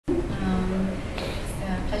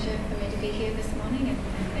you this morning, and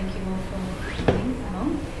thank you all for coming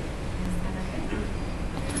along. Is that okay?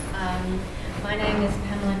 My name is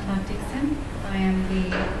Pamela Dickson. I am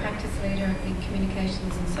the practice leader of the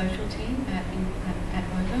Communications and Social team at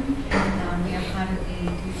OVUM. We are part of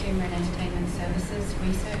the Consumer and Entertainment Services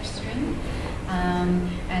research stream.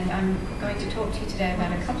 And I'm going to talk to you today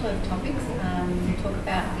about a couple of topics. We'll talk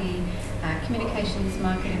about the communications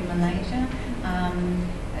market in Malaysia,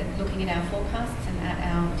 looking at our forecasts and at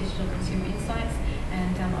our digital consumer insights,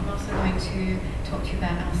 and I'm also going to talk to you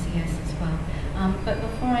about RCS as well. But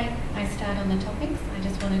before I start on the topics, I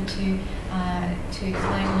just wanted to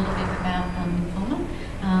explain a little bit about Pamela.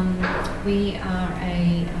 We are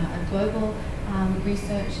a global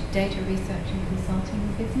data research and consulting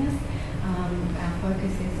business. Our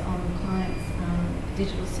focus is on clients,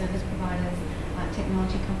 digital service providers,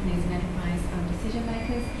 technology companies and enterprise decision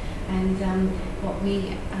makers. And what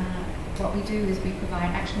we do is we provide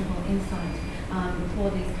actionable insight for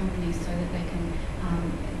these companies so that they can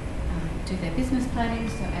do their business planning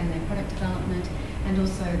and their product development, and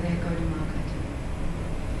also their go-to-market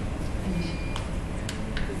initiatives.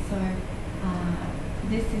 So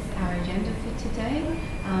this is our agenda for today.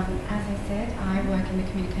 As I said, I work in the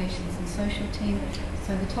communications and social team,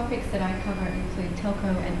 so the topics that I cover include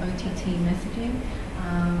telco and OTT messaging,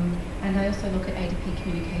 and I also look at A2P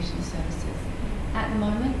communication services. At the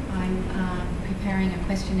moment, I'm preparing a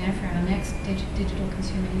questionnaire for our next Digital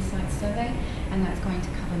Consumer Insights survey, and that's going to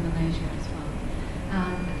cover Malaysia as well.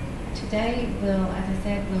 Today, as I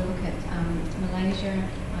said, we'll look at Malaysia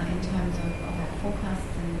in terms of our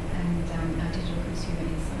forecasts and our Digital Consumer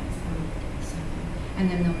Insights survey, and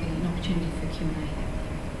then there'll be an opportunity for Q&A.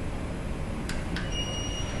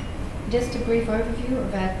 Just a brief overview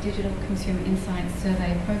of our Digital Consumer Insights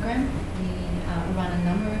survey program. We run a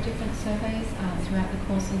number of different surveys throughout the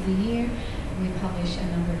course of the year. We publish a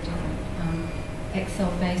number of different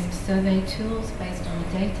Excel-based survey tools based on the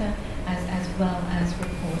data, as well as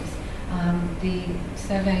reports. The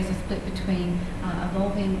surveys are split between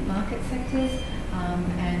evolving market sectors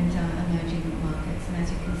and emerging markets. And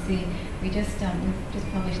as you can see, we've just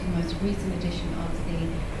published the most recent edition of the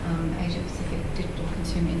Asia Pacific Digital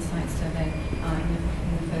Consumer Insights Survey in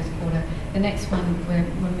the first quarter. The next one, we're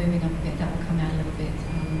moving up a bit. That will come out a little bit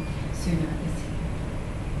sooner this year.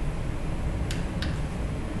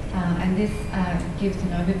 And this gives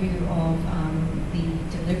an overview of the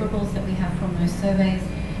deliverables that we have from those surveys.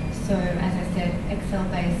 So, as I said,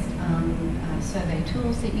 Excel-based survey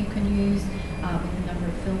tools that you can use with a number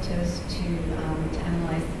of filters to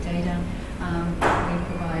analyze the data. We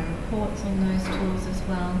provide reports on those tools as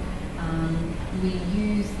well. We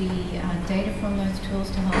use the data from those tools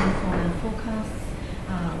to help inform our forecasts.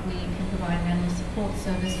 We can provide an analyst support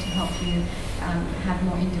service to help you have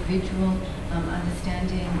more individual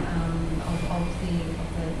understanding of the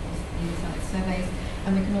insight surveys.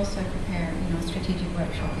 And we can also prepare, a strategic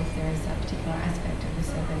workshop if there is a particular aspect of the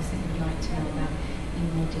surveys that you'd like to know about in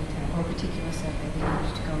more detail, or a particular survey that you wish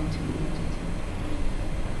to go into in more detail.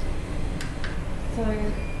 So,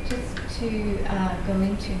 just to go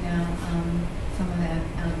into now some of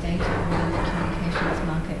our data around the communications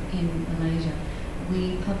market in Malaysia.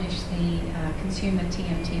 We published the consumer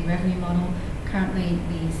TMT revenue model. Currently,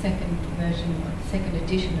 the second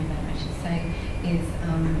edition of that, I should say, is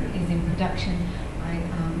in production. I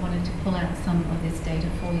wanted to pull out some of this data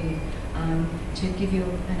for you to give you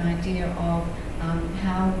an idea of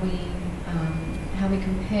how we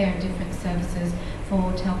compare different services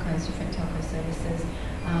for telcos, different telco services.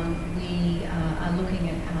 We are looking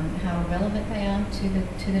at how relevant they are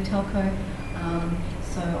to the telco.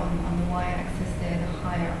 So on the y-axis there, the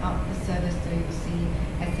higher up the service, so you'll see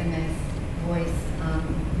SMS, voice,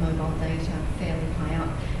 mobile data fairly high up.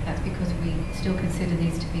 That's because we still consider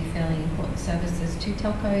these to be fairly important services to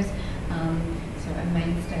telcos, so a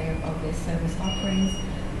mainstay of their service offerings.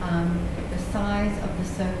 The size of the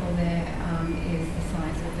circle there is the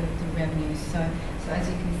size of the revenues. So as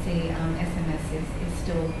you can see, SMS is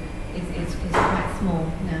still quite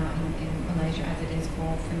small now in Malaysia, as it is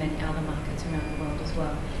for many other markets around the world as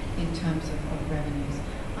well, in terms of revenues.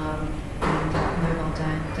 And mobile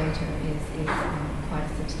data is quite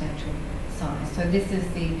a substantial size. So this is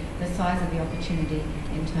the size of the opportunity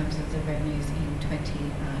in terms of the revenues in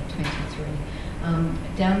 2023.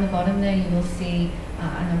 Down the bottom there, you will see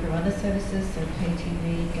a number of other services, so pay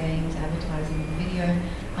TV, games, advertising, video,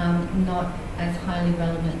 not as highly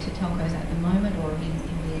relevant to telcos at the moment, or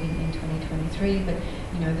indeed in 2023, but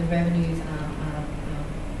the revenues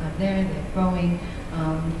are there, they're growing,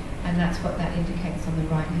 and that's what that indicates on the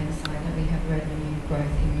right-hand side, that we have revenue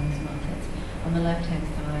growth in those markets. On the left-hand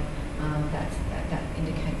side, that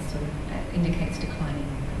indicates declining.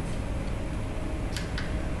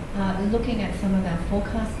 Looking at some of our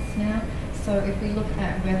forecasts now. So if we look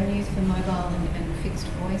at revenues for mobile and fixed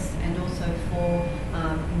voice, and also for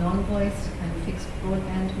non-voice and fixed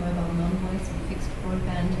broadband, mobile non-voice and fixed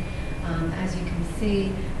broadband, as you can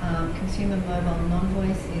see, consumer mobile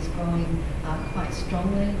non-voice is growing quite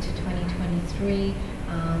strongly to 2023.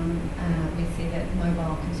 We see that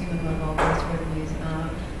consumer mobile voice revenues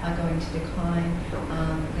are going to decline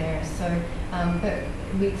there. So, but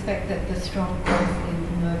we expect that the strong growth in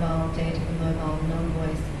the mobile data, the mobile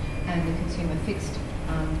non-voice, and the consumer fixed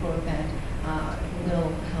broadband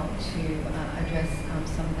will help to address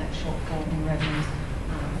some of that shortfall in revenues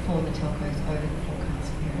for the telcos over the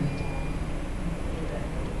forecast period.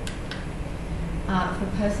 For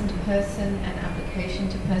person-to-person and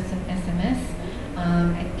application-to-person SMS,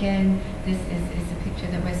 again, this is a picture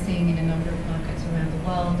that we're seeing in a number of markets around the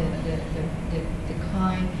world, the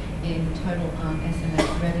decline in total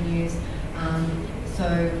SMS revenues. So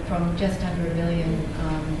from just under $1 billion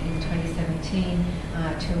in 2017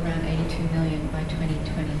 to around 82 million by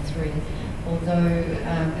 2023. Although,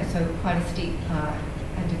 so quite a steep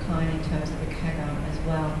decline in terms of the CAGR as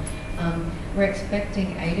well. We're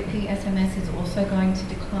expecting A2P SMS is also going to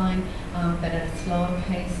decline, but at a slower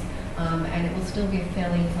pace, and it will still be a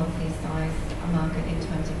fairly healthy size market in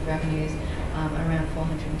terms of revenues, around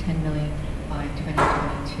 410 million by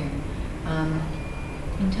 2022.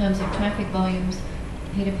 In terms of traffic volumes,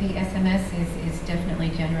 P2P SMS is definitely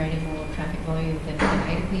generating more traffic volume than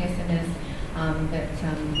A2P SMS, but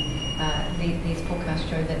these forecasts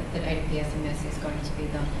show that A2P SMS is going to be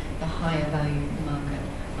the higher value market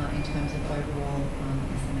in terms of overall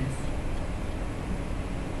SMS.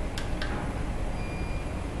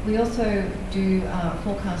 We also do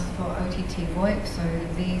forecasts for OTT VoIP, so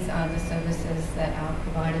these are the services that are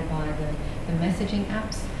provided by the messaging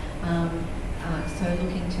apps. So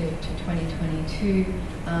looking to 2022,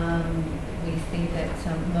 we see that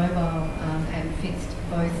mobile and fixed,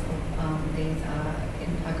 both of these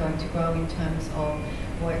are going to grow in terms of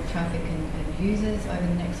VoIP traffic and users over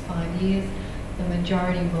the next 5 years. The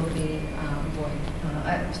majority will be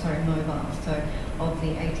mobile. So of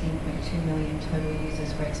the 18.2 million total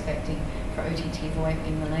users we're expecting for OTT VoIP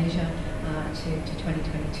in Malaysia to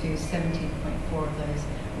 2022, 17.4 of those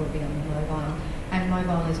will be on mobile. And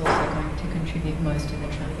mobile is also going to contribute most of the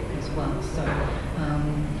traffic as well. So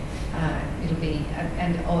it'll be,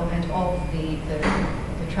 and of the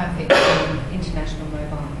traffic, international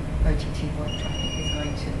mobile OTT VoIP traffic is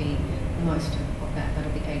going to be most of that.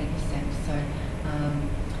 That'll be 80%.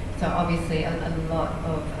 So obviously a lot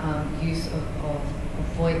of use of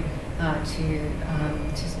VoIP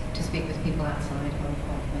to speak with people outside of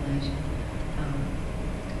Malaysia.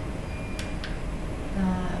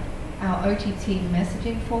 Our OTT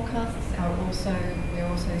messaging forecasts we're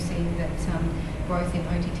also seeing that growth in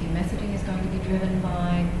OTT messaging is going to be driven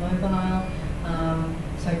by mobile.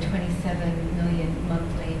 So 27 million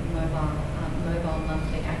monthly mobile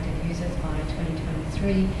monthly active users by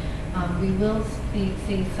 2023. We will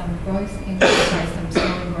see some growth some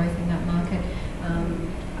slowing growth in that market.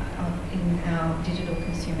 In our digital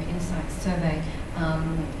consumer insights survey,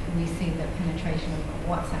 we see that penetration of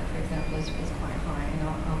WhatsApp, for example, is quite high, and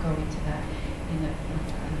I'll go into that in a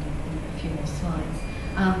few more slides.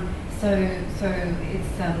 So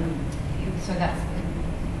that's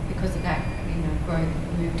because of that, growth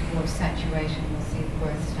move towards saturation. We'll see the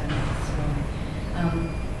growth starting to slow.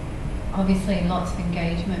 Obviously, lots of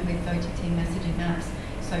engagement with OTT messaging apps,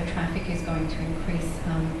 so traffic is going to increase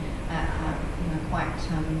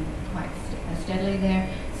quite steadily there.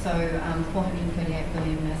 So 438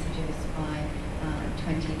 billion messages by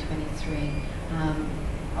 2023.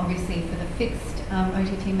 Obviously, for the fixed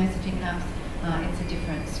OTT messaging apps, it's a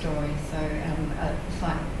different story. So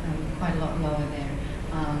quite a lot lower there,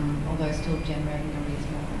 although still generating a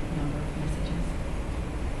reasonable number of messages.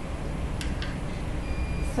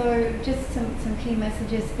 So just some key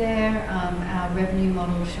messages there. Our revenue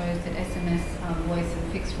model shows that SMS voice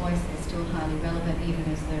and fixed voice is still highly relevant even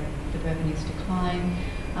as the revenues decline.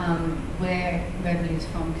 Where revenues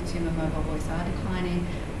from consumer mobile voice are declining,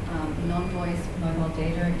 non-voice mobile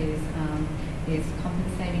data is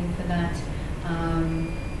compensating for that.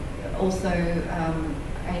 Also,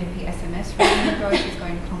 A2P SMS revenue growth is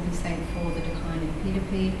going to compensate for the decline in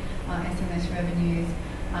P2P SMS revenues.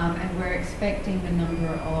 And we're expecting the number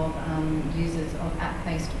of users of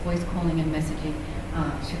app-based voice calling and messaging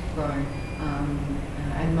to grow,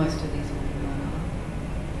 and most of these will be mobile.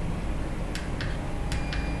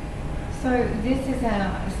 So this is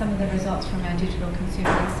some of the results from our digital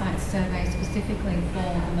consumer insights survey, specifically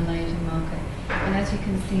for the Malaysian and as you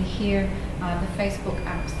can see here, the Facebook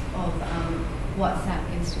apps of WhatsApp,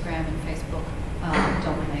 Instagram, and Facebook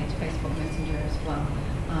dominate Facebook Messenger as well.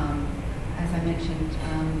 As I mentioned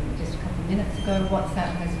just a couple of minutes ago,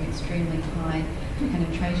 WhatsApp has an extremely high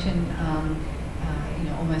penetration,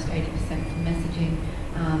 almost 80% for messaging.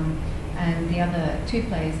 And the other two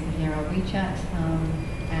players in here are WeChat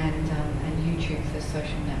and YouTube for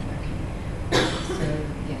social networking. So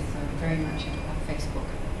yes, so very much a Facebook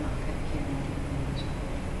market here in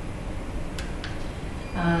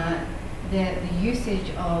Indonesia. The usage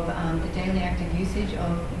of the daily active usage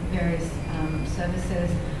of various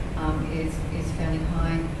services is fairly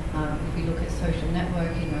high. If we look at social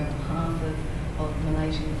networking, over half of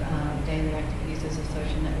Malaysians daily active users of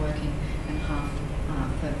social networking, and half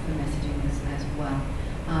for messaging as well.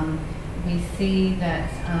 We see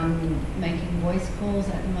that making voice calls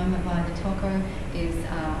at the moment via the telco is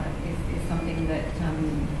something that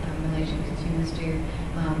Malaysian consumers do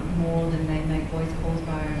more than they make voice calls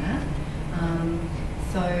via an app.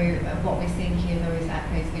 So what we're seeing here though is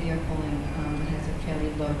app-based video calling has a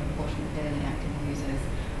fairly low proportion of daily active users,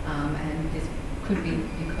 and this could be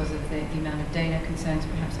because of the amount of data concerns,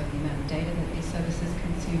 perhaps over the amount of data that these services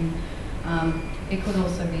consume. It could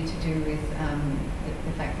also be to do with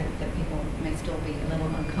the fact that people may still be a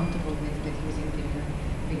little uncomfortable with using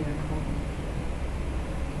video calling.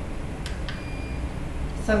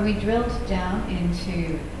 So we drilled down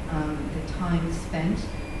into the time spent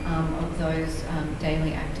of those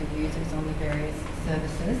daily active users on the various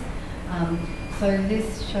services. So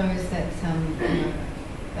this shows that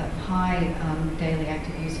a high daily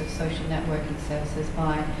active use of social networking services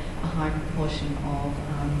by a high proportion of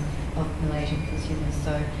Malaysian consumers.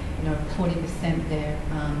 So 40% there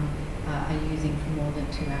are using for more than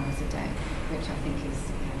 2 hours a day, which I think is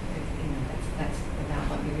that's about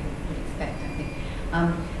what we would expect, I think.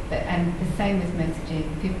 And the same with messaging.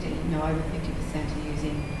 Over 50% are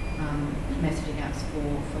using messaging apps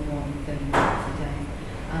for more than 30 minutes a day.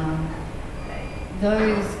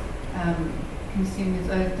 Those consumers,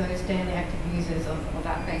 those daily active users of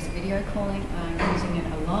app-based video calling are using it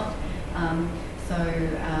a lot.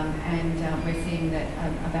 We're seeing that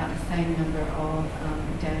about the same number of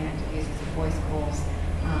daily active users of voice calls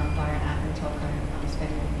via an app and telco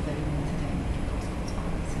spend more than 30 minutes a day making voice calls via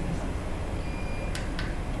these services.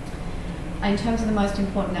 In terms of the most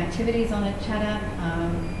important activities on a chat app,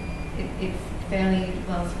 it's fairly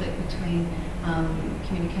well split between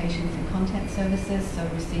communications and content services, so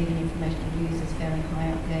receiving information from users is fairly high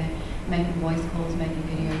up there, making voice calls, making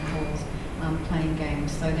video calls, playing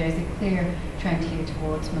games. So there's a clear trend here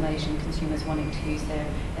towards Malaysian consumers wanting to use their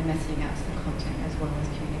messaging apps for content as well as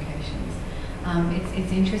communications.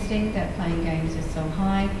 It's interesting that playing games is so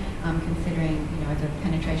high, considering the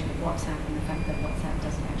penetration of WhatsApp and the fact that WhatsApp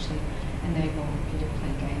doesn't actually enable you to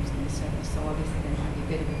play games on the service. So obviously there might be a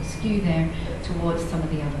bit of a skew there towards some of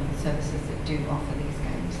the other services that do offer these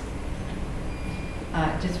games.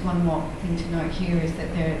 Just one more thing to note here is that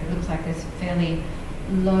it looks like there's fairly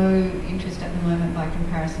low interest at the moment by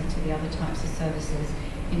comparison to the other types of services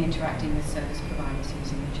in interacting with service providers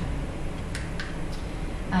using the channel.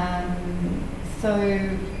 So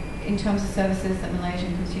in terms of services that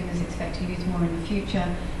Malaysian consumers expect to use more in the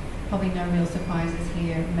future, probably no real surprises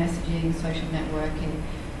here. Messaging, social networking.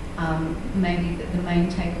 Maybe the main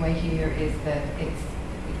takeaway here is that it's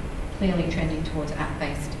clearly trending towards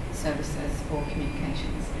app-based services for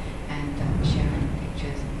communications and sharing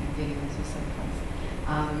pictures and videos and so forth.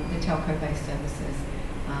 The telco-based services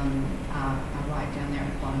are right down there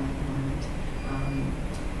at the bottom at the moment.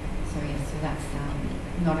 So that's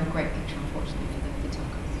not a great picture, unfortunately, for the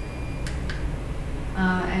telcos.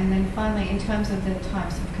 And then finally, in terms of the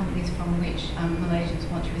types of companies from which Malaysians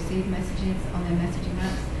want to receive messages on their messaging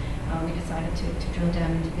apps, we decided to drill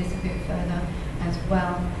down into this a bit further as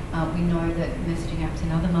well. We know that messaging apps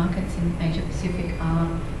in other markets in Asia Pacific are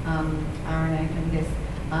enabling this.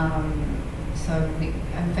 And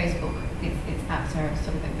Facebook, its apps are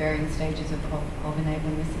sort of at varying stages of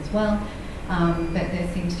enabling this as well. But there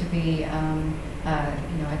seems to be a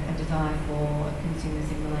desire for consumers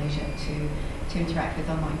in Malaysia to interact with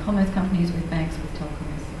online commerce companies, with banks, with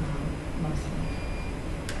telcos mostly.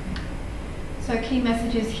 So key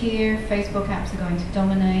messages here: Facebook apps are going to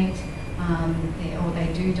dominate, or they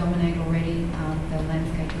do dominate already the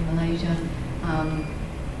landscape in Malaysia.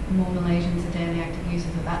 More Malaysians are daily active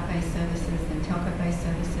users of app-based services than telco-based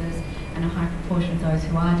services, and a high proportion of those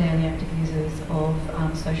who are daily active users of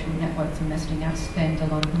social networks and messaging apps spend a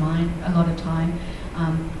lot of time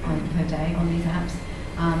per day on these apps.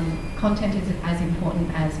 Content is as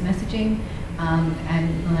important as messaging.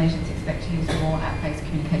 and Malaysians expect to use more app-based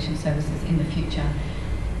communication services in the future.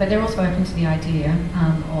 But they're also open to the idea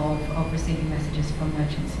of receiving messages from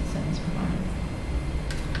merchants and service providers.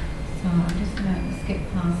 So I'm just going to skip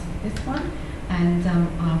past this one, and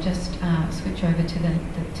I'll just switch over to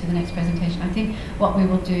the next presentation. I think what we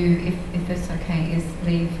will do, if it's okay, is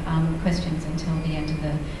leave questions until the end of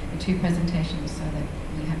the two presentations, so that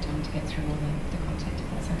we have time to get through all the content. If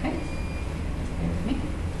that's okay, just bear with me.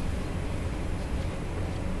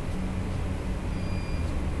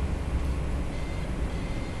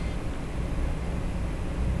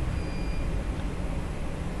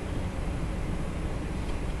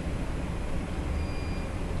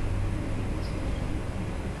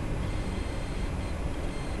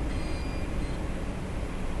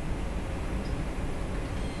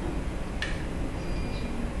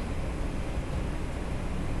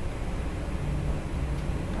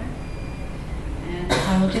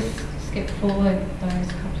 I will just skip forward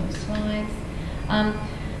those couple of slides.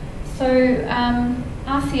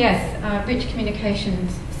 RCS, Rich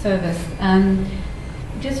Communications Service.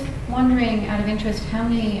 Just wondering, out of interest, how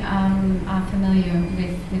many are familiar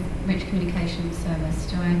with Rich Communications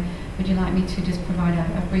Service? Would you like me to just provide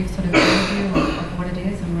a brief sort of overview of what it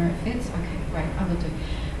is and where it fits? Okay, great, I will do.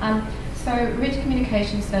 So Rich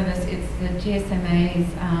Communication Service, it's the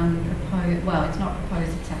GSMA's proposed, well, it's not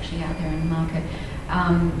proposed, it's actually out there in the market,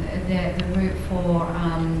 the route for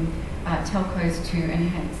telcos to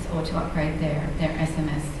enhance or to upgrade their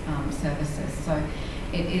SMS services. So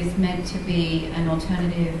it is meant to be an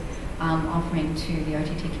alternative offering to the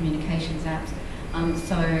OTT communications apps,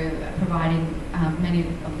 so providing many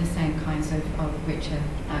of the same kinds of richer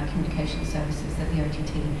communication services that the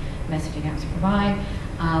OTT messaging apps provide.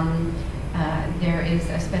 There is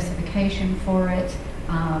a specification for it.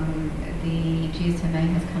 The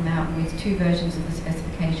GSMA has come out with two versions of the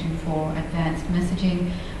specification for advanced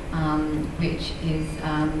messaging, which is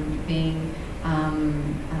being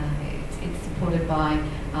it's supported by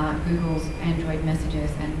Google's Android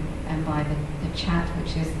messages and by the chat,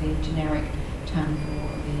 which is the generic term for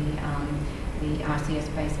the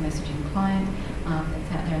RCS-based messaging client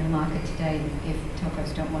that's out there in the market today. If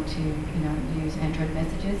telcos don't want to, use Android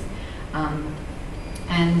messages,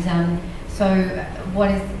 so what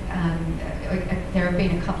is there have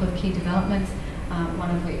been a couple of key developments. One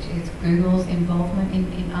of which is Google's involvement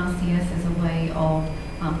in RCS as a way of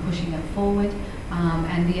pushing it forward,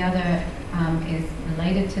 and the other is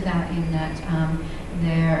related to that in that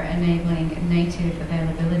they're enabling native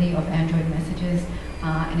availability of Android messages,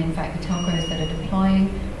 and in fact the telcos that are deploying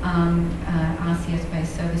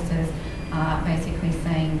RCS-based services are basically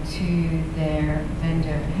saying to their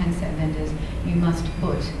handset vendors, you must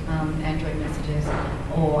put Android messages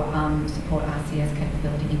or support RCS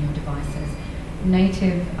capability in your devices.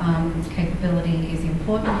 Native capability is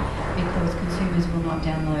important because consumers will not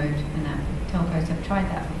download an app. Telcos have tried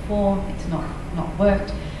that before, it's not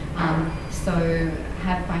worked. So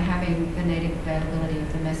by having the native availability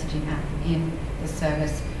of the messaging app in the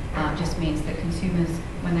service just means that consumers,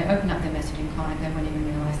 when they open up their messaging client, they won't even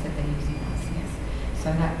realise that they're using RCS.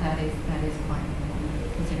 So that is quite an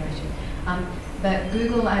important consideration. But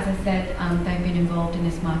Google, as I said, they've been involved in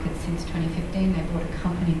this market since 2015. They bought a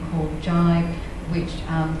company called Jive, which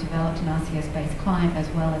developed an RCS-based client as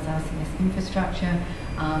well as RCS infrastructure.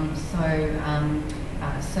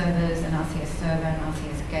 Servers, an RCS server, an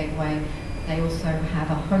RCS gateway. They also have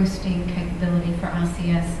a hosting capability for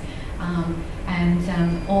RCS.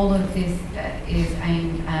 And all of this is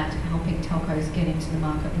aimed at helping telcos get into the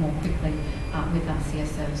market more quickly with RCS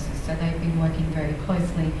services. So they've been working very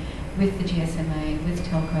closely with the GSMA, with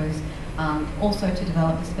telcos, also to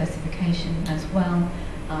develop the specification as well.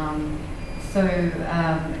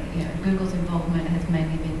 Google's involvement has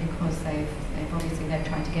mainly been because they've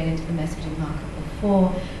tried to get into the messaging market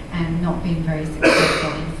before and not been very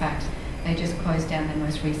successful. In fact, they just closed down their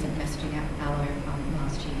most recent messaging app, Allo,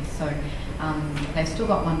 last year. So they've still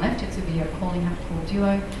got one left. It's a video calling app called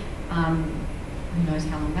Duo. Who knows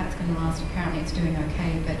how long that's going to last. Apparently it's doing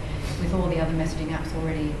okay, but with all the other messaging apps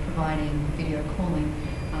already providing video calling,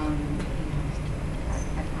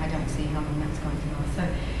 I don't see how long that's going to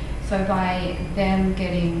last. So by them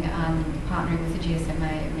partnering with the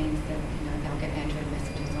GSMA, it means that they'll get Android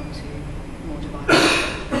messages onto more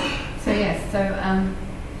devices. So yes,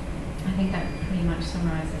 I think that pretty much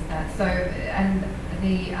summarises that. So and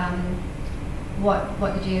the what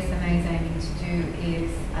the GSMA is aiming to do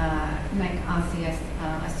is make RCS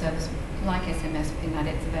a service like SMS in that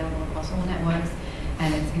it's available across all networks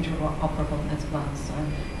and it's interoperable as well. So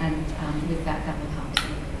with that will help to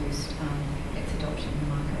boost its adoption in the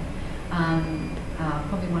market.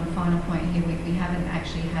 probably one final point here, we haven't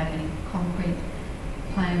actually had any concrete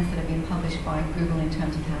plans that have been published by Google in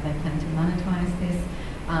terms of how they plan to monetize this.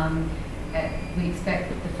 We expect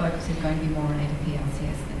that the focus is going to be more on A2P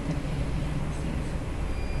RCS than P2P RCS.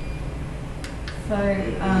 So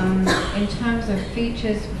in terms of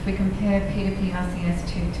features, if we compare P2P RCS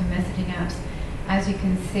to messaging apps, as you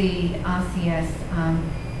can see, RCS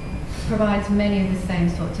provides many of the same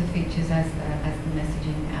sorts of features as the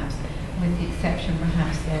messaging apps, with the exception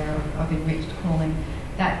perhaps there of enriched calling.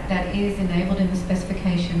 That is enabled in the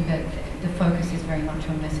specification, but the focus is very much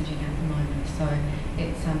on messaging at the moment. So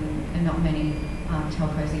it's not many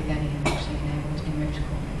telcos, if any, have actually enabled enriched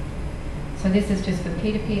calling. So this is just for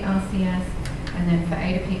P2P RCS, and then for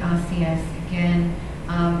A2P RCS, again,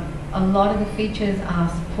 a lot of the features are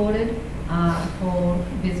supported for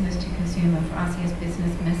business to consumer, for RCS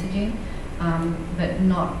business messaging, but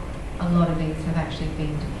not a lot of these have actually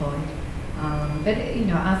been deployed. But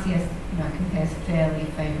RCS compares fairly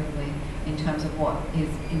favourably in terms of what is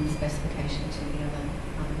in the specification to the other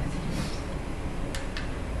messaging apps.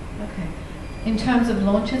 Okay. In terms of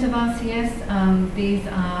launches of RCS, these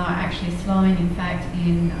are actually slowing. In fact,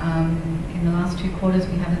 in the last 2 quarters,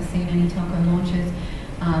 we haven't seen any telco launches.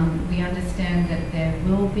 We understand that there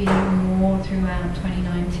will be more throughout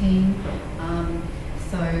 2019.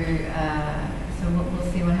 So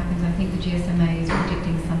we'll see what happens. I think the GSMA is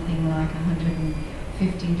predicting something like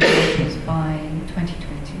 150 devices by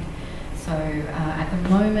 2020. So at the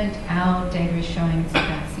moment, our data is showing it's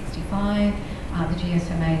about 65. The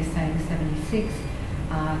GSMA is saying 76.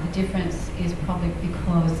 The difference is probably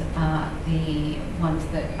because the ones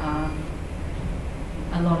that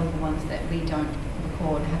a lot of the ones that we don't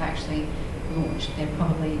record have actually launched. They're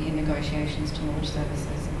probably in negotiations to launch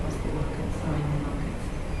services across the markets or in the markets.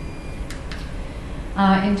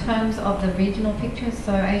 In terms of the regional pictures,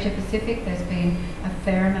 so Asia Pacific, there's been a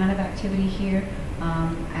fair amount of activity here,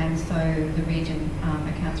 and so the region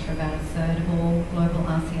accounts for about 1/3 of all global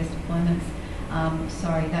RCS deployments.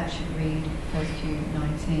 Sorry, that should read first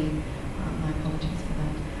Q19. My apologies for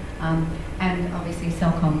that. And obviously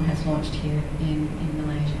Celcom has launched here in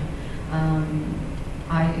Malaysia.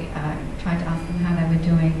 I tried to ask them how they were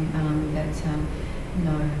doing, but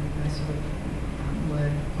no sort of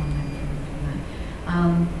word on that from that.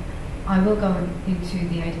 I will go into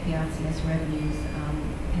the A2P RCS revenues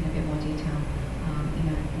in a bit more detail in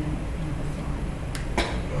another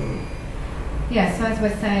slide. Yeah, so as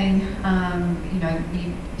we're saying, we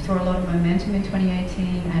saw a lot of momentum in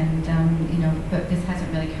 2018, and but this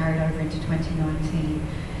hasn't really carried over into 2019.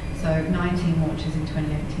 So 19 launches in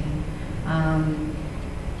 2018.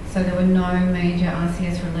 So there were no major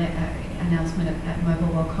RCS announcement at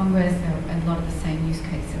Mobile World Congress. A lot of the same use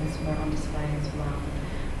cases were on display as well.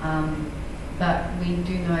 But we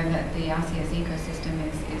do know that the RCS ecosystem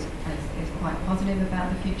is quite positive about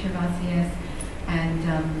the future of RCS, and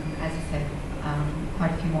as I said,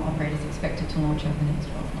 quite a few more operators expected to launch over the next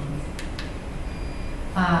 12 months.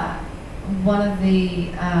 One of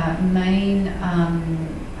the main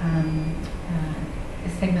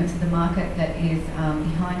segments of the market that is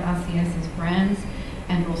behind RCS is brands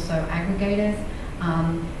and also aggregators.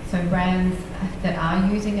 So brands that are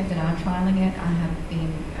using it, that are trialing it, have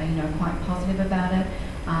been quite positive about it.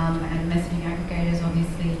 And messaging aggregators,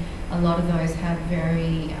 obviously, a lot of those have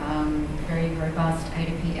very robust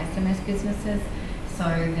A2P SMS businesses. So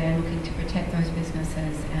they're looking to protect those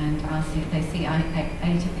businesses, and they see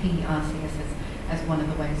A2P RCS as one of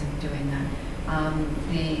the ways of doing that.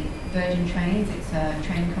 The Virgin Trains, it's a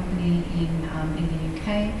train company in the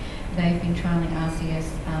UK. They've been trialling RCS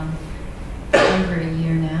over a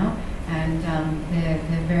year now, and they're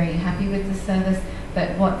very happy with the service.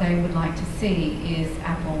 But what they would like to see is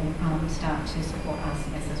Apple start to support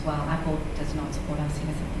RCS as well. Apple does not support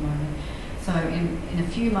RCS at the moment. So in a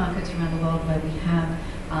few markets around the world where we have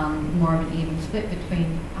more of an even split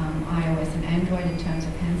between iOS and Android in terms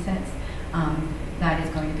of handsets, that is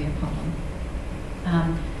going to be a problem.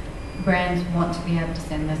 Brands want to be able to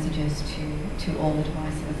send messages to all the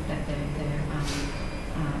devices that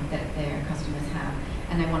their customers have,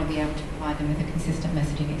 and they want to be able to provide them with a consistent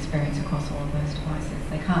messaging experience across all of those devices.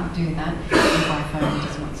 They can't do that if iPhone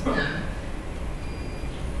does not support it.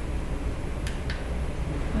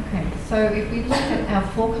 Okay, so if we look at our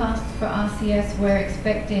forecasts for RCS, we're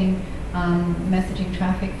expecting messaging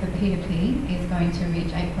traffic for P2P is going to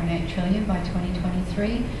reach 8.8 trillion by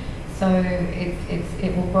 2023. So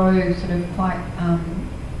it will grow sort of quite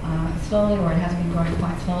slowly, or it has been growing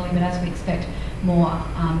quite slowly, but as we expect more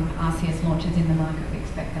RCS launches in the market, we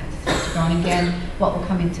expect that to start to grown. Again, what will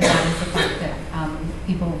come into that is the fact that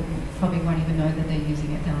people probably won't even know that they're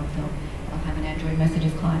using it. They'll have an Android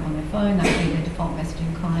messages client on their phone, that'll be their default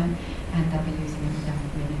messaging client, and they'll be using it without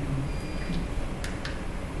really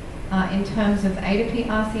knowing. In terms of A2P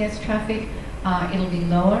RCS traffic, it'll be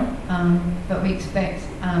lower, but we expect,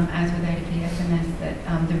 as with A2P SMS, that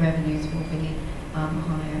the revenues will be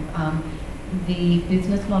higher. The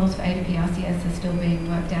business models for A2P RCS are still being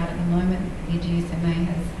worked out at the moment. The GSMA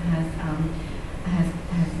has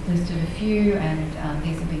listed a few, and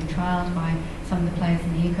these are being trialled by some of the players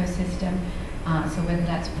in the ecosystem. So whether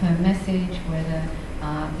that's per message, whether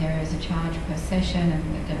there is a charge per session, and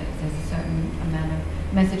there's a certain amount of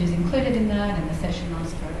messages included in that, and the session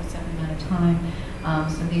lasts for a certain amount of time.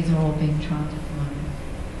 So these are all being trialled at the moment.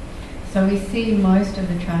 So we see most of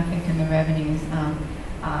the traffic and the revenues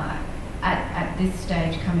at this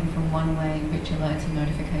stage coming from one-way rich alerts and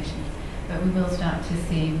notifications. But we will start to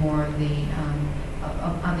see more of the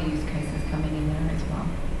of other use cases coming in there as well.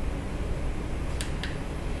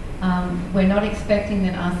 We're not expecting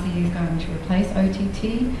that RCE is going to replace OTT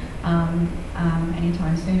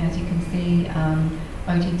anytime soon. As you can see,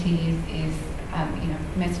 OTT is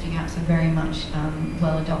messaging apps are very much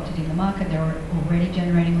well adopted in the market. They're already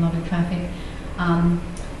generating a lot of traffic.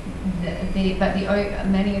 Many of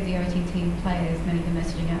the OTT players, many of the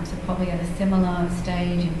messaging apps are probably at a similar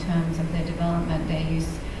stage in terms of their development, their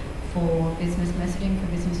use for business messaging, for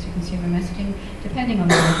business to consumer messaging, depending on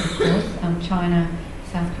the market, of course. China,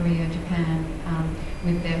 South Korea, Japan,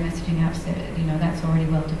 with their messaging apps, that's already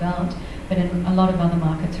well developed. But in a lot of other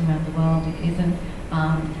markets around the world, it isn't.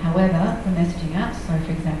 However, the messaging apps, so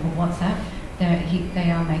for example, WhatsApp,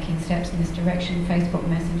 they are making steps in this direction. Facebook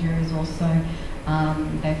Messenger is also,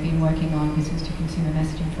 they've been working on business to consumer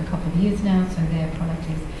messaging for a couple of years now, so their product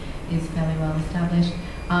is fairly well established.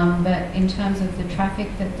 But in terms of the traffic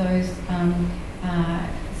that those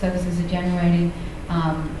services are generating,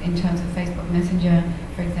 in terms of Facebook Messenger,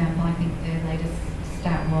 for example, I think their latest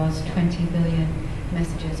stat was 20 billion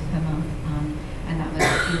messages per month, and that was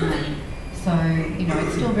in May. So,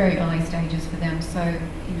 it's still very early stages for them. So,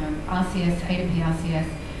 RCS, A2P RCS,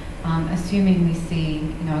 assuming we see,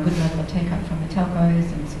 a good level of take-up from the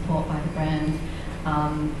telcos and support by the brands,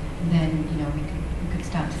 then, we could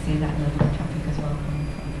start to see that level of traffic as well coming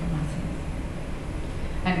from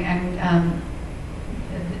RCS. And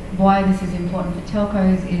why this is important for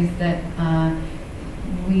telcos is that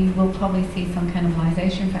we will probably see some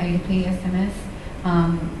cannibalization for A2P SMS.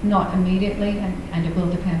 Not immediately, and it will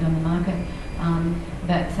depend on the market,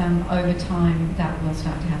 but over time that will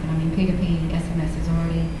start to happen. I mean, P2P SMS is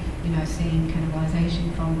already, seeing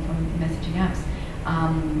cannibalization from messaging apps,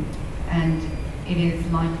 and it is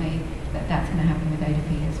likely that that's going to happen with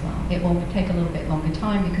A2P as well. It will take a little bit longer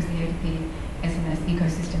time because the A2P SMS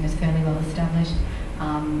ecosystem is fairly well established.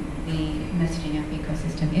 The messaging app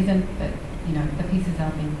ecosystem isn't, but the pieces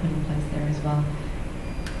are being put in place there as well.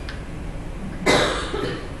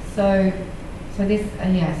 So this,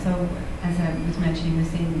 so as I was mentioning, we're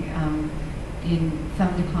seeing in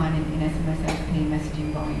some decline in SMS A2P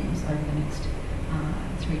messaging volumes over the next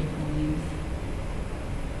 3 to 4 years.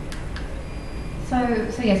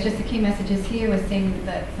 So yes, just the key messages here. We're seeing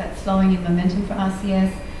that slowing in momentum for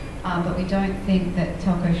RCS, but we don't think that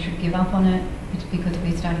telcos should give up on it because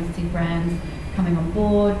we're starting to see brands coming on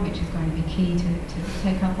board, which is going to be key to the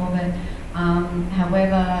take-up of it.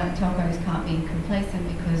 However, telcos can't be complacent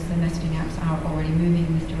because the messaging apps are already moving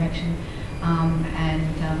in this direction,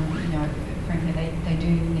 frankly, they do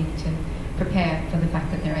need to prepare for the fact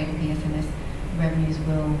that their A2P SMS revenues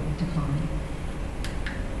will decline.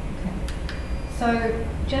 Okay. So,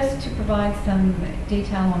 just to provide some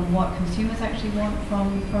detail on what consumers actually want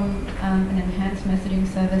from an enhanced messaging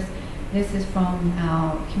service, this is from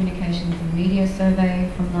our Communications and Media Survey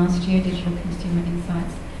from last year, Digital Consumer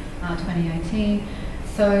Insights 2018.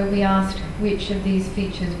 So we asked which of these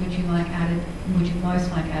features would you most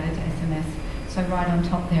like added to SMS. So right on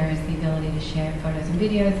top there is the ability to share photos and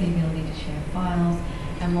videos, the ability to share files,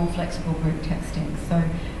 and more flexible group texting. So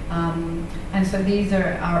and so these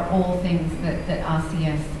are all things that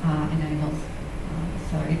RCS enables.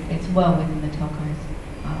 So it's well within the telco's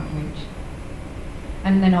reach.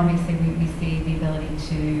 And then obviously we see the ability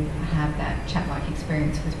to have that chat-like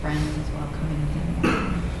experience with brands as well coming in.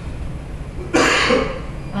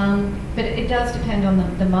 But it does depend on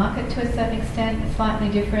the market to a certain extent. It's slightly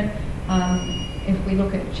different. If we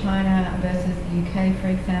look at China versus the UK, for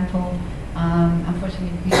example,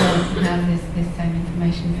 unfortunately we don't have this same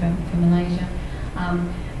information for Malaysia.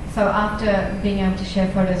 So after being able to share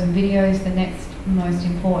photos and videos, the next most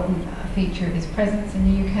important feature is presence in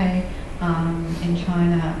the UK. In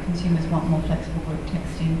China, consumers want more flexible group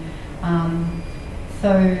texting.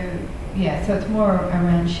 So it's more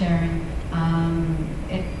around sharing.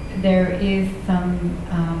 There is some,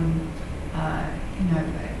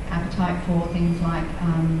 appetite for things like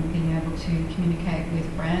being able to communicate with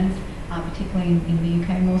brands, particularly in the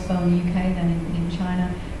UK, more so in the UK than in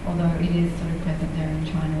China, although it is sort of present there in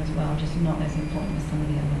China as well, just not as important as some of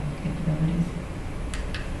the other capabilities.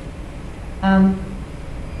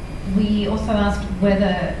 We also asked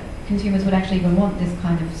whether consumers would actually even want this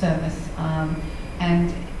kind of service,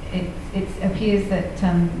 and it appears that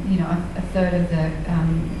a third of the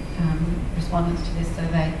respondents to this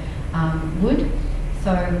survey would.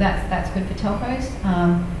 So that's good for telcos,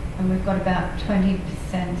 and we've got about 20%,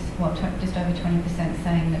 just over 20%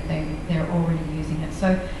 saying that they're already using it.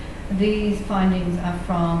 So these findings are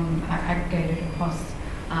aggregated across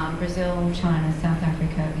Brazil, China, South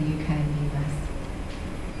Africa, the UK, and the US.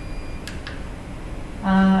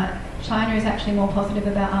 China is actually more positive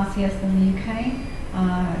about RCS than the UK.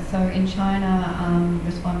 So in China,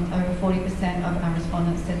 over 40% of our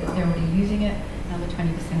respondents said that they're already using it. Another 20%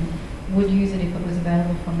 would use it if it was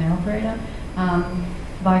available from their operator.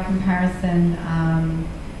 By comparison,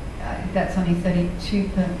 that's only 32.7%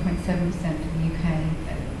 for the UK.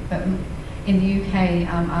 But in the UK,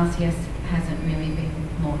 RCS hasn't really been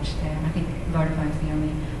launched there. I think Vodafone's the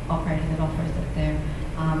only operator that offers it there.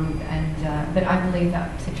 But I believe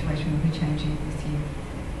that situation will be changing this year.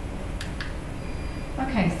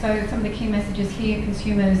 Okay, so some of the key messages here: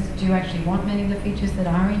 consumers do actually want many of the features that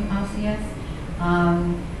are in RCS.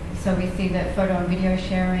 So we see that photo and video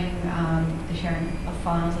sharing, the sharing of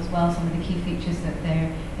files as well, some of the key features that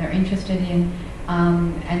they're interested in,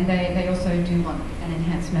 and they also do want an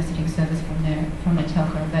enhanced messaging service from their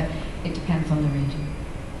telco, but it depends on the region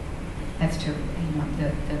as to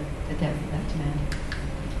the depth of that demand.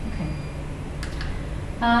 Okay.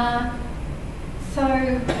 So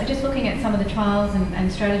just looking at some of the trials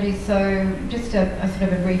and strategies, so just a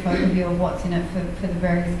sort of a brief overview of what's in it for the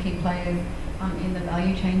various key players in the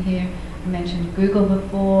value chain here. I mentioned Google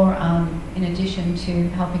before. In addition to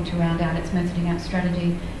helping to round out its messaging app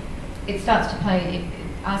strategy, it starts to play,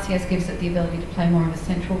 RCS gives it the ability to play more of a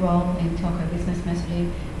central role in telco business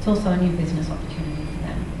messaging. It's also a new business opportunity for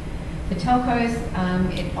them. For telcos,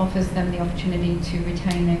 it offers them the opportunity to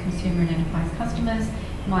retain their consumer and enterprise customers.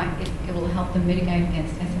 It will help them mitigate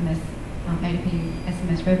against A2P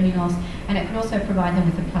SMS revenue loss, and it could also provide them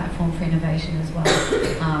with a platform for innovation as well,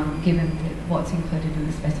 given what's included in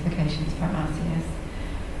the specifications for RCS.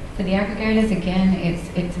 For the aggregators, again,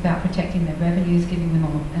 it's about protecting their revenues, giving them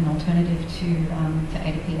an alternative to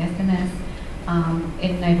A2P SMS.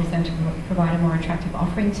 It enables them to provide a more attractive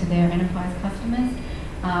offering to their enterprise customers,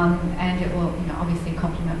 and it will obviously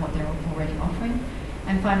complement what they're already offering.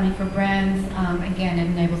 And finally, for brands, again, it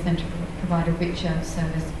enables them to provide a richer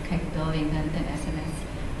service capability than SMS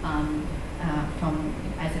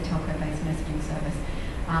as a telco-based messaging service.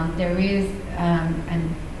 There is,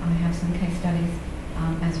 and I have some case studies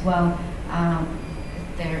as well,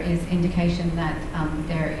 there is indication that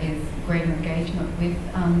there is greater engagement with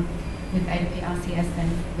A2P RCS than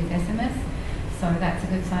with SMS, so that's a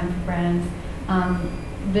good sign for brands.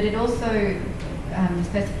 But it also, the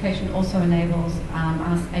specification also enables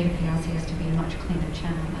A2P RCS to be a much cleaner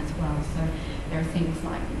channel as well. So there are things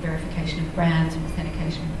like verification of brands and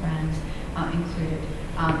authentication of brands included,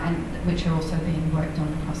 and which are also being worked on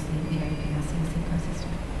across the A2P RCS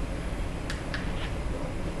ecosystem.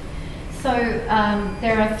 So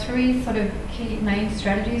there are three sort of key main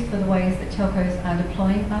strategies for the ways that telcos are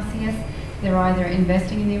deploying RCS. They're either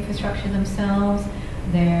investing in the infrastructure themselves,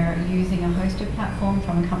 they're using a hosted platform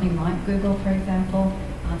from a company like Google, for example.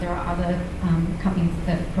 There are other companies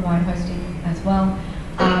that provide hosting as well.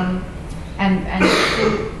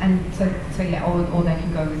 Or they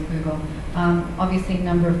can go with Google. Obviously, a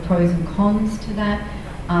number of pros and cons to that.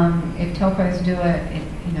 If telcos do it,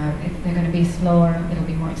 if they're going to be slower, it'll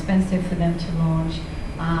be more expensive for them to launch.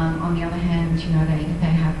 On the other hand, they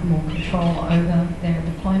have more control over their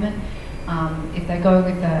deployment. If they go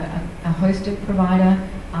with a hosted provider,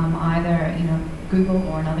 either Google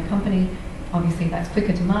or another company, obviously that's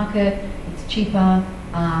quicker to market, it's cheaper.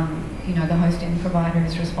 The hosting provider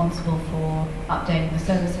is responsible for updating the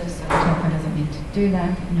services, so the telco doesn't need to do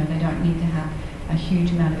that. They don't need to have a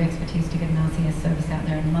huge amount of expertise to get an RCS service out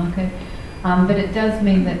there in the market. But it does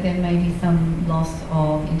mean that there may be some loss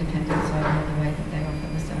of independence over the way that they offer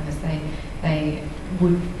the service. They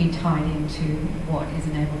would be tied into what is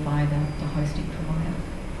enabled by the hosting provider.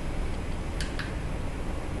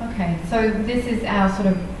 Okay, so this is our sort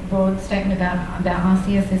of broad statement about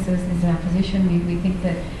RCS. This is our position. We think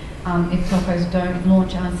that If telcos don't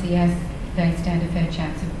launch RCS, they stand a fair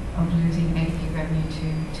chance of losing A2P revenue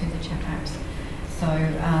to the chat apps. So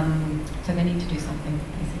they need to do something,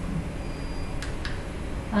 basically.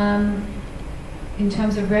 In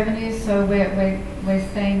terms of revenues, so we're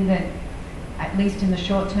saying that at least in the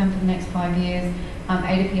short term for the next 5 years,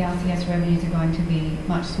 A2P RCS revenues are going to be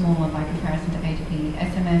much smaller by comparison to A2P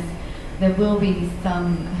SMS. There will be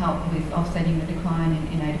some help with offsetting the decline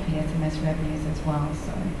in A2P SMS revenues as well.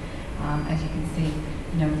 So as you can see,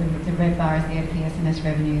 the red bar is the A2P SMS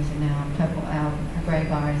revenues, and now our grey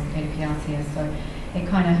bar is the A2P RCS. So it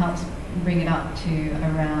kind of helps bring it up to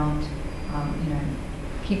around,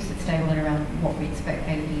 keeps it stable at around what we expect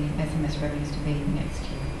A2P SMS revenues to be next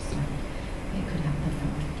year. So it could happen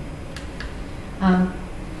that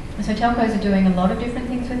way. So telcos are doing a lot of different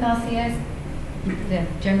things with RCS. They're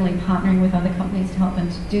generally partnering with other companies to help them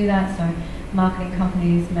to do that. So marketing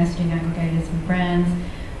companies, messaging aggregators and brands.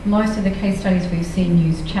 Most of the case studies we've seen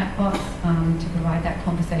use chatbots to provide that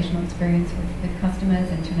conversational experience with customers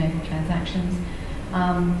and to enable transactions.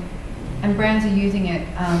 And brands are using it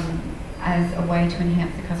as a way to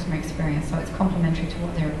enhance the customer experience. So it's complementary to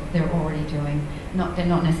what they're already doing. They're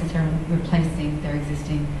not necessarily replacing their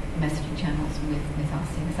existing messaging channels with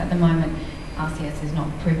RCS. At the moment, RCS is not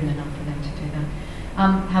proven enough for them to do that.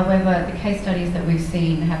 However, the case studies that we've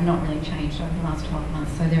seen have not really changed over the last 12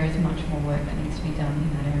 months, so there is much more work that needs to be done in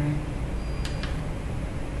that area.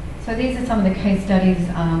 So these are some of the case studies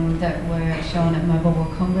that were shown at Mobile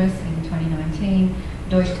World Congress in 2019.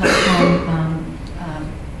 Deutsche Telekom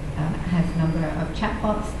has a number of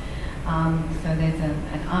chatbots. So there's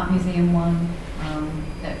an art museum one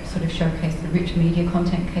that sort of showcased the rich media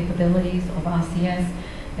content capabilities of RCS.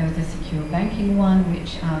 There was a secure banking one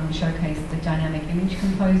which showcased the dynamic image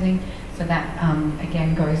composing. So that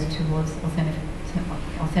again goes towards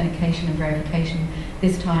authentication and verification,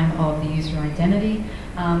 this time of the user identity.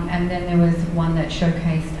 And then there was one that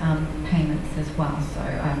showcased payments as well. So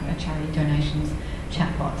a charity donations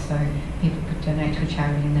chatbot, so people could donate to a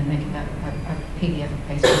charity and then they can have a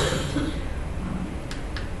PDF-based receipt.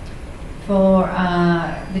 For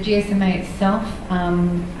the GSMA itself,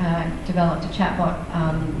 developed a chatbot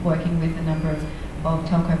working with a number of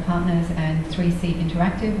telco partners, and 3C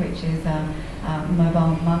Interactive, which is a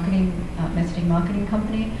mobile marketing, messaging marketing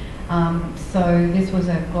company. So this was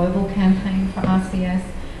a global campaign for RCS,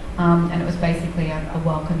 and it was basically a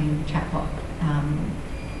welcoming chatbot,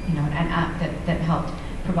 an app that helped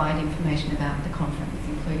provide information about the conference,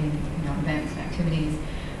 including events and activities.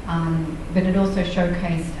 But it also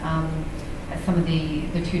showcased some of the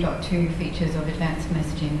 2.2 features of advanced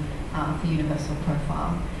messaging for universal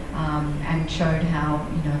profile, and showed how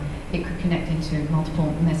it could connect into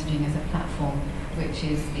multiple messaging as a platform, which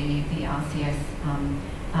is the RCS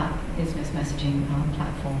business messaging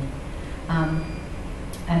platform.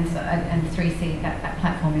 And 3C, that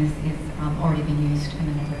platform is already been used in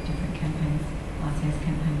a number of different campaigns, RCS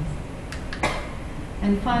campaigns.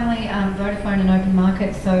 And finally, Vodafone and open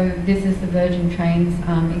market. So this is the Virgin Trains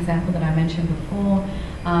example that I mentioned before.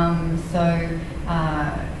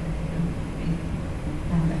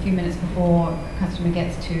 A few minutes before a customer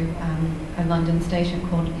gets to a London station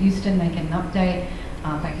called Euston, they get an update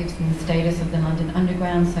that gives them the status of the London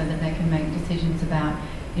Underground, so that they can make decisions about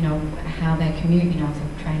how they commute. If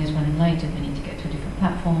the train is running late and they need to get to a different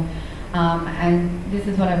platform. And this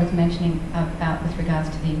is what I was mentioning about with regards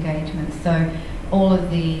to the engagement. So all of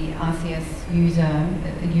the RCS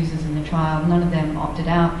users in the trial, none of them opted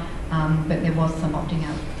out, but there was some opting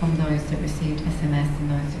out from those that received SMS and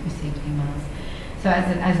those that received emails. So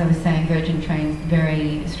as I was saying, Virgin Trains,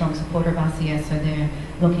 very strong supporter of RCS, so they're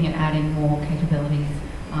looking at adding more capabilities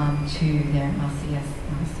to their RCS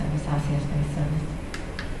service, RCS-based service.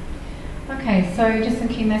 Okay, so just some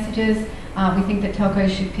key messages. We think that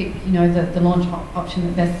telcos should pick, the launch option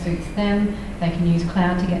that best suits them. They can use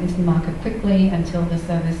cloud to get into the market quickly until the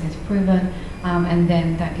service is proven, and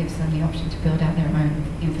then that gives them the option to build out their own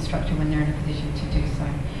infrastructure when they're in a position to do so.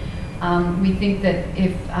 We think that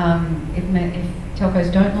if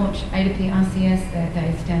telcos don't launch A2P RCS,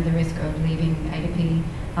 they stand the risk of leaving A2P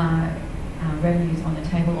revenues on the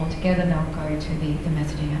table altogether. They'll go to the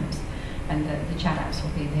messaging apps, and the chat apps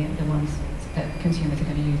will be the ones that consumers are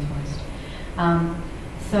going to use most. And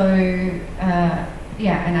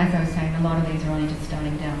as I was saying, a lot of these are only just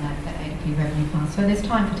starting down that A2P revenue path. So there's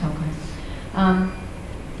time for telcos.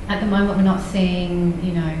 At the moment, we're not seeing,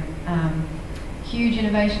 huge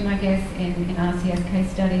innovation, I guess, in RCS case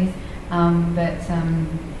studies, but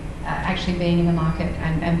actually being in the market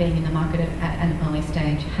and being in the market at an early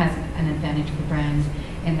stage has an advantage for brands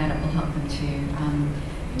in that it will help them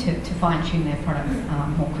to to fine-tune their products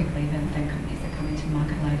more quickly than companies that come into the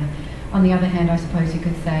market later. On the other hand, I suppose you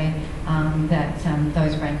could say that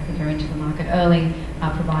those brands that are into the market early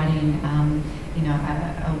are providing you know,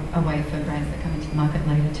 a way for brands that come into the market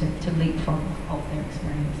later to leapfrog off their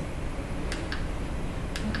experience.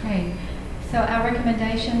 Okay, so our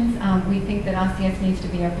recommendations, we think that RCS needs to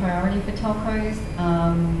be a priority for telcos.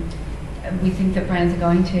 We think that brands are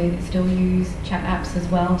going to still use chat apps as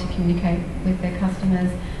well to communicate with their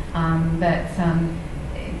customers, but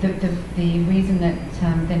the reason that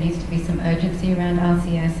there needs to be some urgency around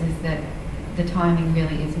RCS is that the timing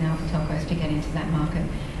really is now for telcos to get into that market,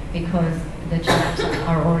 because the chat apps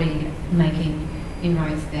are already making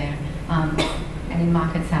inroads there, and in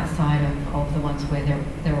markets outside of the ones where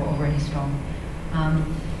they're already strong.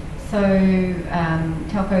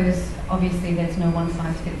 Telcos, obviously there's no one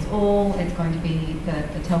size fits all. It's going to be the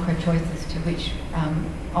telco choice as to which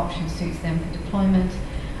option suits them for deployment.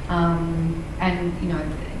 And you know,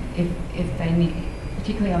 if they need,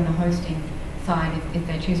 particularly on the hosting side, if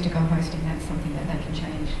they choose to go hosting, that's something that they can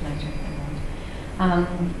change later if they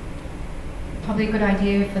want. Probably a good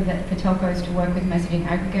idea for telcos to work with messaging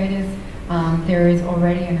aggregators. There is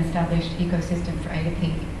already an established ecosystem for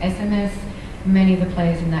A2P SMS. Many of the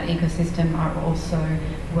players in that ecosystem are also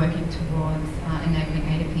working towards enabling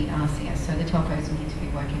A2P RCS, so the telcos need to be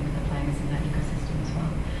working with the players in that ecosystem as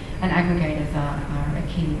well. And aggregators are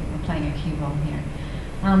playing a key role here.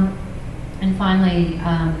 And finally,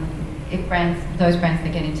 if those brands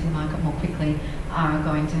that get into the market more quickly are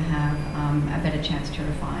going to have a better chance to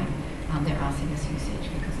refine their RCS usage,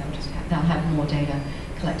 because they'll have more data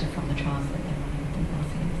collected from the trials that they're running with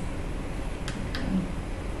RCS. Okay.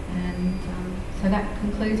 And so that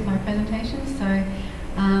concludes my presentation. So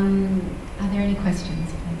are there any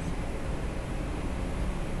questions, please?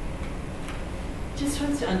 Just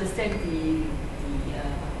want to understand the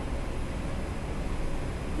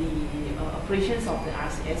operations of the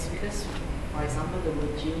RCS, because, for example, the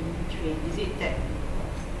Virgin train, is it that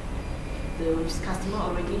the customer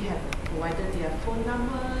already have provided their phone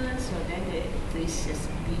numbers, or then this is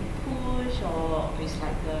being pushed, or it's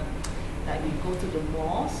like we go to the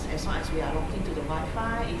malls, as long as we are logged into the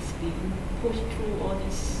Wi-Fi, it's being pushed through all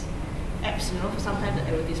these apps, you know, sometimes the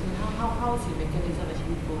advertisement, how is the mechanism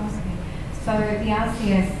actually goes? Okay. So the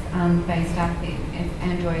RCS-based app is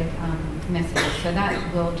Android messages, so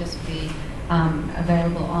that will just be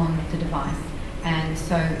available on the device. And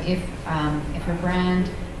so if a brand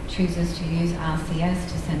chooses to use RCS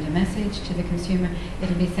to send a message to the consumer,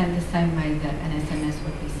 it'll be sent the same way that an SMS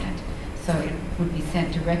would be sent. So it would be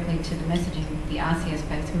sent directly to the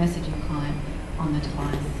RCS-based messaging client on the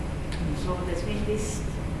device. So that means these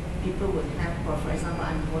people would have, for example,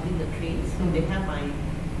 I'm boarding the train, so they have my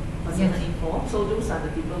personal info. So those are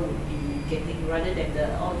the people would be getting, rather than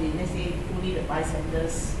let's say, only the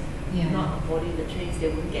bystanders not boarding the trains, they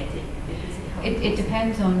wouldn't get it. It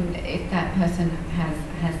depends on if that person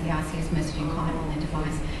has the RCS messaging client on their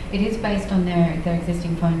device. It is based on their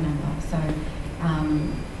existing phone number, so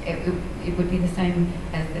it would be the same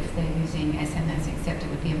as if they're using SMS, except it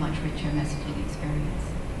would be a much richer messaging experience.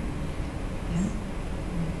 Yeah.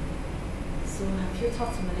 So have you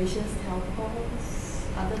talked to Malaysian telcos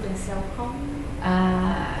other than Celcom?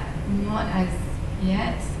 Not as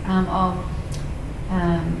yet.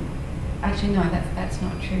 Actually, no, that's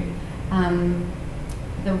not true.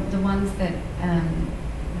 The ones that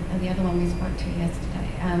the other one we spoke to yesterday,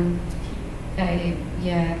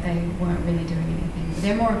 they weren't really doing anything.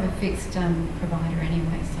 They're more of a fixed provider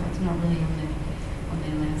anyway, so it's not really on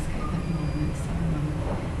their landscape at the moment. So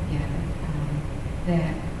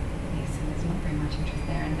so there's not very much interest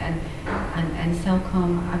there. And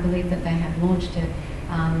Celcom, I believe that they have launched it,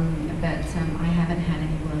 but I haven't had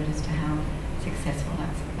any word as to how successful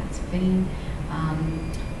that's been.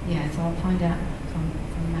 So I'll find out from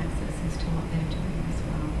Maxis as to what they're doing as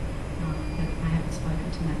well. But I haven't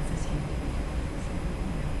spoken to Maxis yet. So,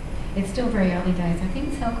 it's still very early days. I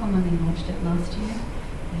think Celcom only launched it last year.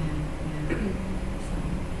 So,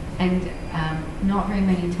 and not very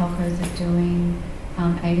many telcos are doing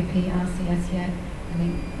A2P RCS yet. I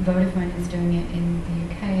think Vodafone is doing it in the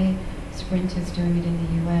UK. Sprint is doing it in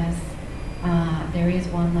the US. There is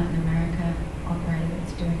one Latin America operator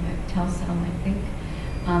that's doing it, Telcel, I think.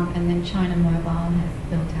 And then China Mobile has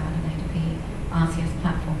built out an A2P RCS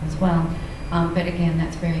platform as well. But again,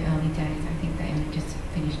 that's very early days. I think they only just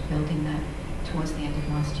finished building that towards the end of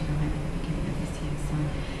last year, or maybe the beginning of this year. So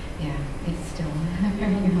it's still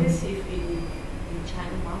very young. Because if in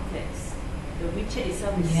China markets, the WeChat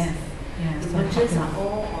itself is Yeah, the so merchants popular. are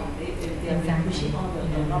all on it. They are Exactly. pushing all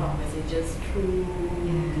a lot of messages through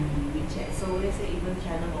Yeah. the WeChat. So let's say even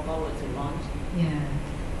China Mobile were to launch, Yeah.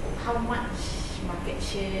 how much market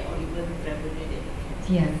share or even revenue they can?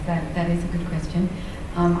 Yes, that is a good question.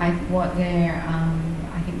 I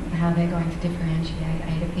think how they're going to differentiate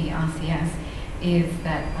A2P RCS is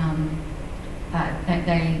that that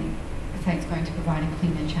they say it's going to provide a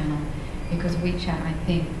cleaner channel, because WeChat, I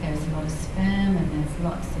think there's a lot of spam and there's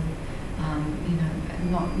lots of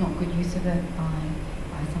not good use of it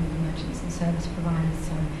by some of the merchants and service providers.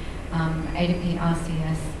 So A2P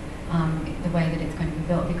RCS, the way that it's going to be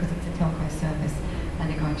built, because it's a telco service, and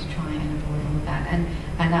they're going to try and avoid all of that. And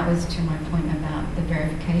that was to my point about the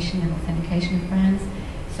verification and authentication of brands.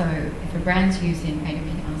 So if a brand's using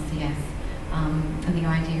A2P RCS, and the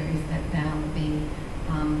idea is that they'll be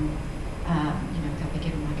they'll be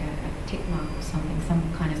given like a tick mark or something, some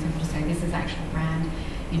kind of symbol to say this is actual brand.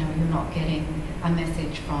 You're not getting a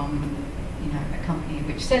message from a company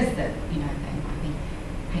which says that they might be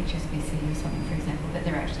HSBC or something, for example, that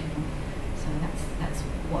they're actually not. So that's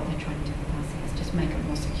what they're trying to do with RCS, just make it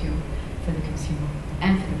more secure for the consumer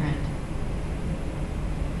and for the brand.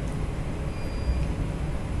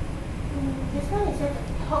 This one is at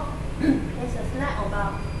the top. There's a slide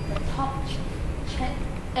about the top chat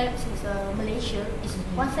apps is Malaysia. Is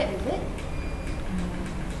WhatsApp, is it?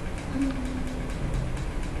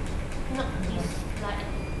 Not this slide,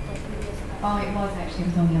 the previous slide. Oh, it was actually, it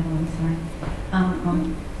was on the other one, sorry.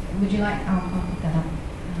 Would you like, I'll put that up.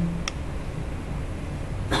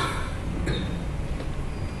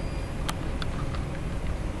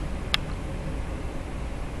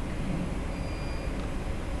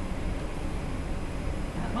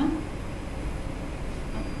 That one?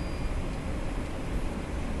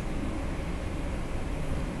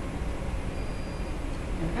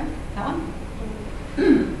 There we go, that one?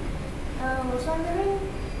 I was wondering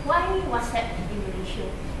why WhatsApp in Malaysia?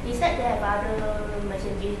 Is that they have other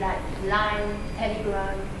messages like Line,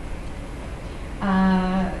 Telegram?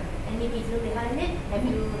 Any reason behind it? Have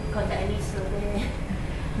you conducted any survey?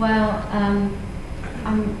 Well,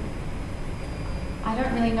 I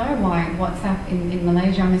don't really know why WhatsApp in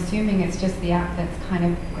Malaysia. I'm assuming it's just the app that's kind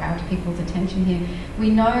of grabbed people's attention here. We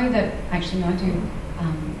know that, actually, no, I do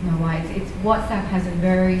know why. It's WhatsApp has a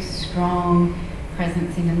very strong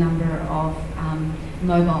presence in a number of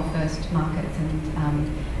mobile-first markets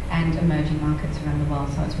and emerging markets around the world.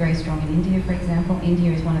 So it's very strong in India, for example.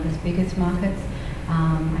 India is one of its biggest markets.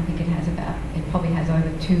 I think it probably has over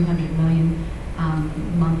 200 million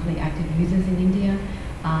monthly active users in India.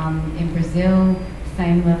 In Brazil,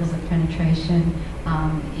 same levels of penetration.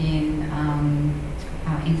 In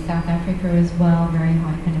South Africa as well, very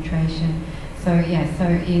high penetration. So yeah, so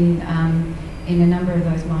in a number of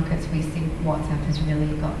those markets, we see WhatsApp has really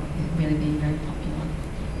been very popular.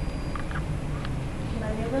 I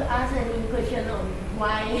never asked any question on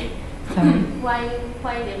why. Sorry?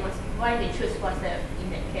 why they choose WhatsApp in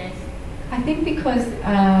that case. I think because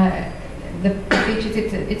the features,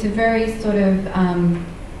 it's a very sort of,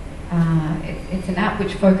 it's an app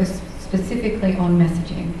which focuses specifically on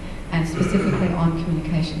messaging and specifically on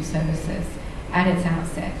communication services at its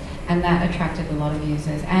outset, and that attracted a lot of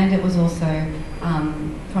users. And it was also,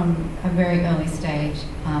 from a very early stage,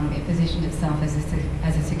 it positioned itself as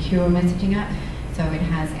a secure messaging app, so it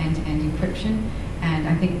has end-to-end encryption, and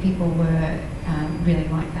I think people were really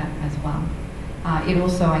like that as well. It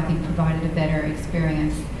also, I think, provided a better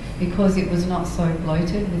experience because it was not so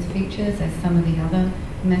bloated with features as some of the other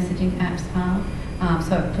messaging apps are.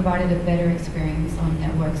 So it provided a better experience on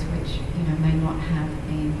networks which may not have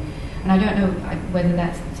been. And I don't know whether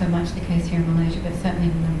that's so much the case here in Malaysia, but certainly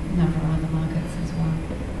in a number of other markets as well.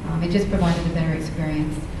 It just provided a better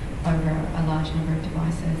experience over a large number of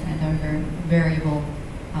devices and over variable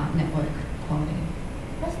network quality.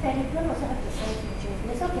 Does Telegram also have the same features?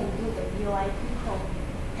 They also can do the VoIP call.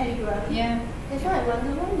 Telegram. Yeah. That's why I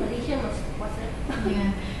wonder why Malaysia must WhatsApp.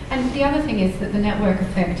 Yeah. And the other thing is that the network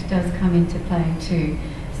effect does come into play too.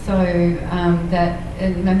 So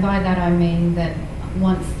and by that I mean that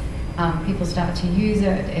once people start to use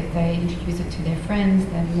it, if they introduce it to their friends,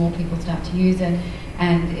 then more people start to use it,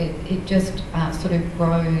 and it just sort of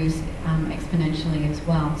grows exponentially as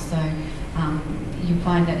well. So you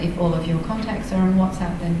find that if all of your contacts are on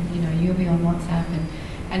WhatsApp, then you'll be on WhatsApp,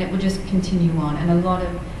 and it will just continue on. And a lot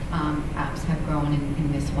of apps have grown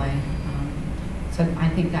in this way. So I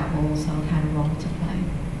think that will also have had a role to play.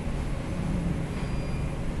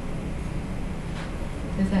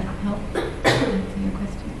 Does that help answer your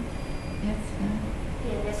question? Yes?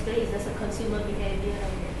 Yeah, basically it's just a consumer behavior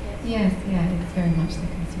and Yes, yeah, it's very much the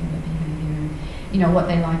consumer behaviour and, you know, what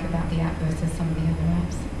they like about the app versus some of the other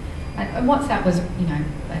apps. And WhatsApp was, you know,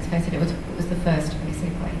 let's face it, it was the first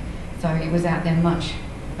basically. So it was out there much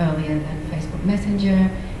earlier than Facebook Messenger,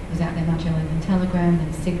 it was out there much earlier than Telegram,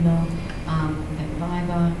 than Signal, than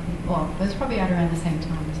Viber. Well, it was probably out around the same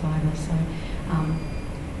time as Viber. So,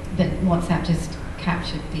 but WhatsApp just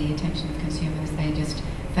captured the attention of consumers. They just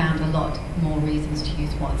found a lot more reasons to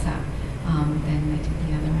use WhatsApp than they did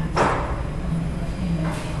the other apps.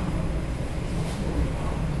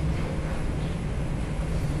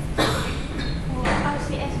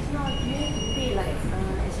 RCS is not used to be like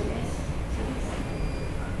SMS.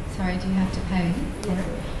 Sorry, do you have to pay for it?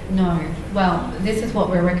 No. Well, this is what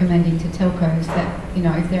we're recommending to telcos, that, you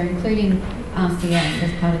know, if they're including RCS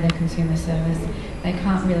as part of their consumer service, they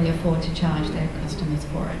can't really afford to charge their customers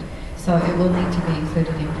for it. So it will need to be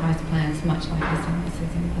included in price plans, much like SMS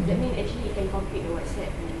is included. That means actually you can compete with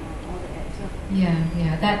WhatsApp and all the apps.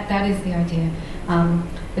 Yeah, that is the idea.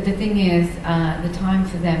 But the thing is, the time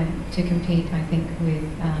for them to compete, I think,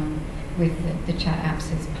 with the chat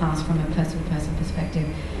apps is passed from a person-to-person perspective.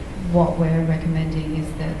 What we're recommending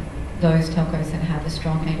is that those telcos that have a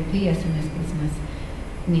strong A2P SMS business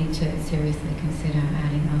need to seriously consider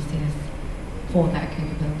adding RCS for that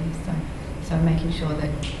capability. So making sure that,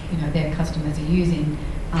 you know, their customers are using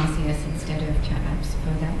RCS instead of chat apps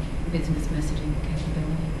for that business messaging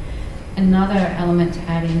capability. Another element to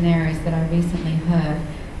add in there is that I recently heard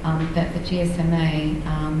that the GSMA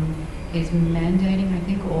is mandating, I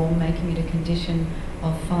think, or making it a condition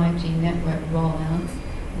of 5G network rollouts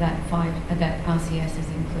that RCS is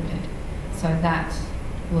included. So that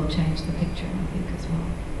will change the picture, I think, as well.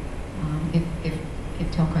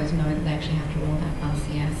 If telcos know that they actually have to roll out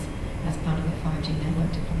RCS as part of their 5G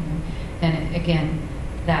network deployment, then again,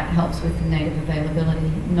 that helps with the native availability,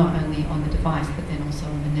 not only on the device, but then also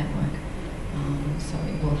on the network. So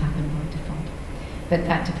it will happen by default. But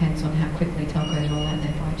that depends on how quickly telcos roll out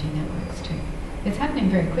their 5G networks too. It's happening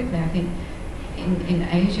very quickly. I think in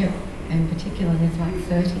Asia in particular, there's like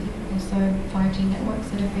 30 or so 5G networks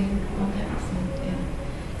that have been rolled out. So, yeah.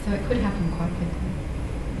 So it could happen quite quickly.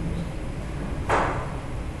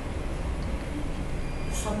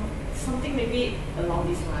 Something maybe along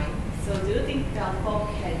this line. So do you think telco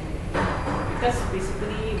can, because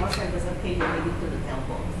basically WhatsApp doesn't pay directly to the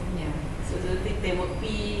telcos. Yeah. So do you think there would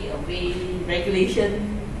be a way,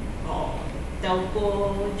 regulation or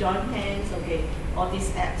telco join hands, okay, all these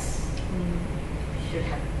apps should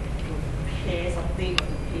have to share something or to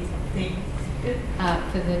pay something?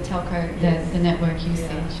 For the telco, Yes. the network usage.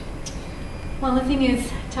 Yeah. Well, the thing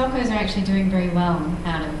is, telcos are actually doing very well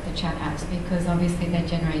out of the chat apps because obviously they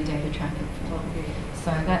generate data traffic for them. Okay.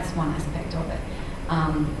 So that's one aspect of it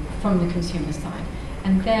from the consumer side.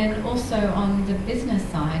 And then also on the business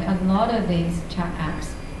side, a lot of these chat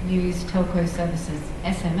apps use telco services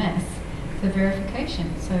SMS for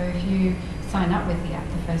verification. So if you sign up with the app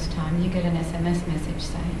the first time, you get an SMS message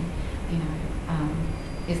saying, you know,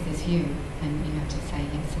 is this you? And you have to say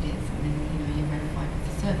yes it is, and then, you know, you're verified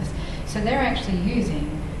with the service. So they're actually using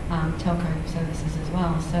telco services as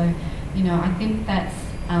well. So, you know, I think that's,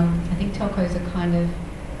 I think telcos are kind of,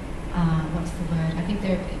 what's the word? I think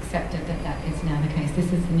they've accepted that that is now the case.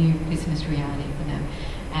 This is the new business reality for them,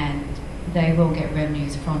 and they will get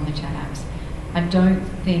revenues from the chat apps. I don't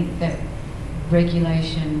think that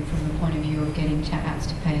regulation from the point of view of getting chat apps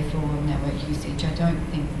to pay for network usage, I don't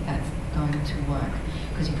think that's going to work,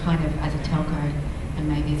 because you kind of, as a telco, and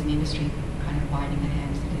maybe as an industry, kind of widening the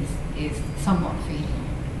hands is somewhat feeding.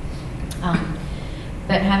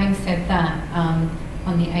 But having said that,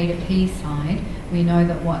 on the A2P side, we know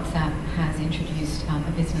that WhatsApp has introduced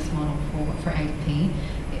a business model for A2P.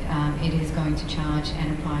 It is going to charge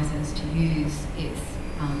enterprises to use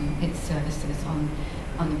its services on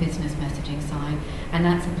the business messaging side, and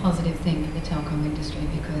that's a positive thing for the telco industry,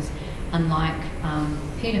 because unlike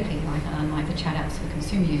P2P, unlike the chat apps for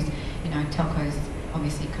consumer use, you know, telcos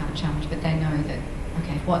obviously can't charge, but they know that,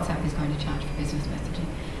 okay, if WhatsApp is going to charge for business messaging,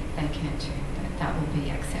 they can too. That will be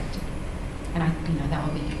accepted, and that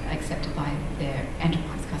will be accepted by their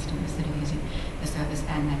enterprise customers that are using the service,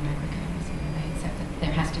 and then aggregators. You know, they accept that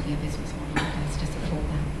there has to be a business model in place to support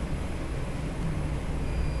that.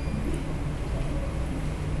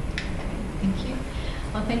 Thank you.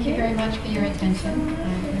 Well, thank you very much for your attention.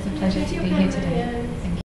 It was a pleasure to be here today.